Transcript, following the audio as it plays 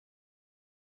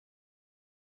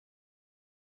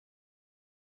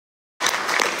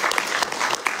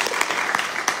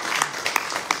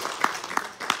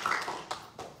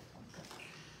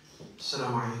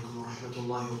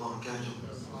وبركاته.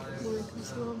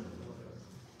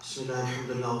 بسم الله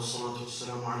الحمد لله والصلاة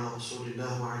والسلام على رسول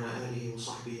الله وعلى آله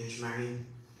وصحبه أجمعين.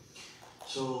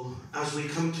 So, as we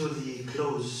come to the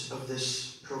close of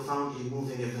this profoundly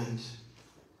moving event,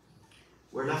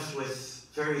 we're left with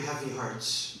very heavy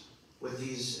hearts with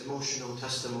these emotional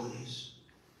testimonies.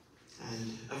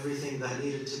 And everything that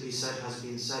needed to be said has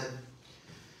been said.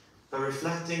 But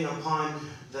reflecting upon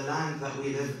the land that we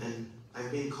live in,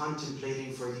 I've been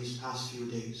contemplating for these past few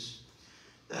days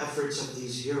the efforts of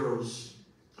these heroes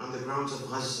on the grounds of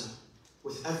Gaza,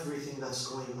 with everything that's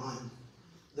going on,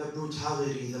 the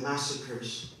brutality, the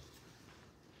massacres.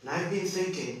 And I've been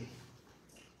thinking,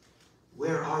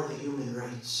 where are the human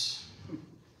rights?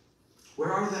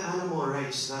 Where are the animal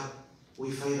rights that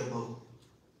we fight about?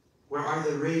 Where are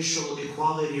the racial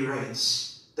equality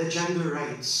rights, the gender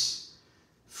rights,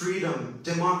 freedom,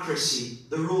 democracy,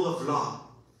 the rule of law?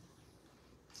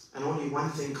 And only one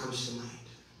thing comes to mind,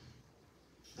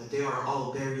 that they are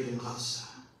all buried in Gaza.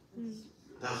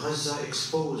 That Gaza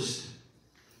exposed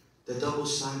the double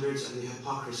standards and the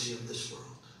hypocrisy of this world.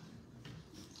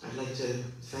 I'd like to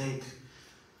thank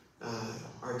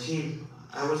our team.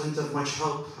 I wasn't of much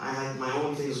help. I had my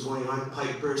own things going on,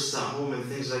 pipe bursts at home and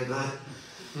things like that.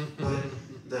 But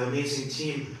the amazing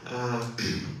team,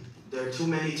 there are too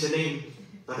many to name,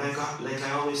 but I got, like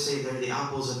I always say, they're the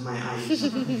apples of my eyes.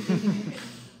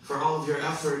 For all of your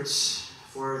efforts,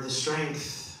 for the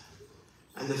strength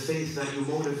and the faith that you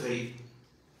motivate,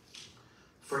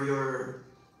 for your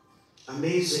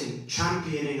amazing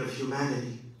championing of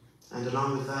humanity. And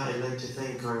along with that, I'd like to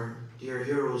thank our dear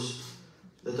heroes,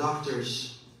 the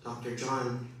doctors, Dr.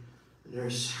 John,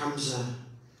 Nurse Hamza,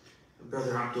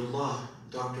 Brother Abdullah,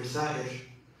 Dr. Thair.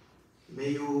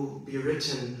 May you be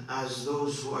written as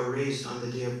those who are raised on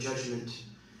the Day of Judgment,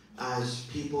 as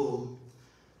people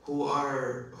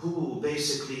who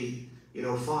basically,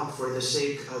 fought for the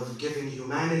sake of giving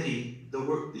humanity,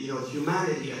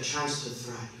 humanity a chance to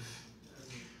thrive.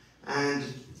 And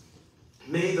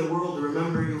may the world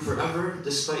remember you forever,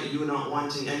 despite you not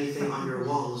wanting anything on your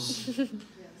walls.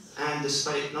 And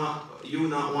despite you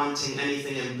not wanting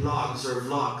anything in blogs or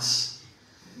vlogs.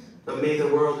 But may the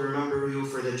world remember you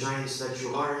for the giants that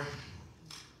you are.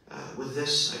 With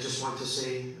this, I just want to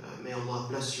say, may Allah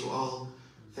bless you all.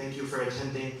 Thank you for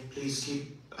attending. Please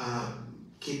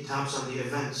keep tabs on the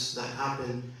events that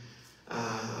happen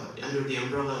under the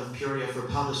umbrella of Peoria for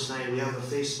Palestine. We have a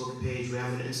Facebook page, we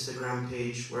have an Instagram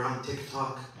page, we're on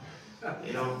TikTok.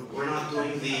 We're not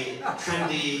doing the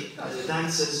trendy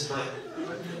dances, but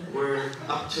we're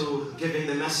up to giving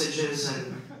the messages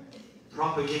and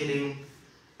propagating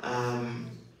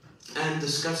and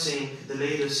discussing the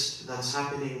latest that's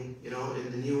happening,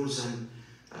 in the news and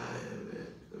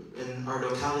in our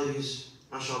localities.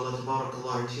 MashaAllah,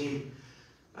 tabarakallah, our team.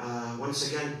 Once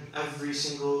again, every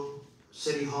single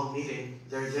City Hall meeting,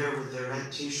 they're there with their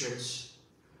red t-shirts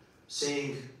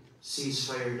saying,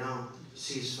 ceasefire now,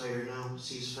 ceasefire now,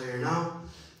 ceasefire now.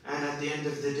 And at the end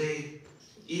of the day,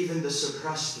 even the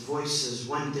suppressed voices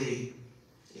one day,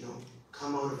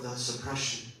 come out of that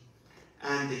suppression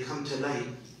and they come to light,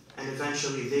 and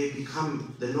eventually they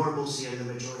become the normalcy and the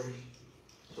majority.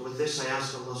 So with this, I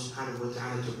ask Allah subhanahu wa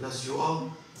ta'ala to bless you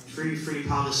all. Free, free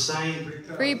Palestine.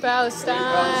 Free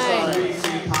Palestine. Free,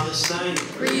 free Palestine.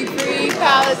 Free, free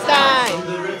Palestine. From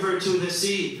the river to the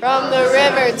sea. From the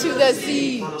river to the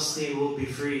sea. Palestine will be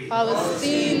free.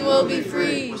 Palestine will be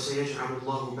free. وسيجعل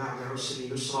الله بعد عسر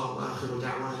يسرا وآخر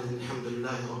دعوانا الحمد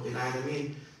لله رب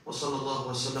العالمين وصلى الله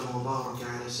وسلم وبارك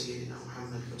على سيدنا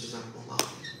محمد وجزاكم الله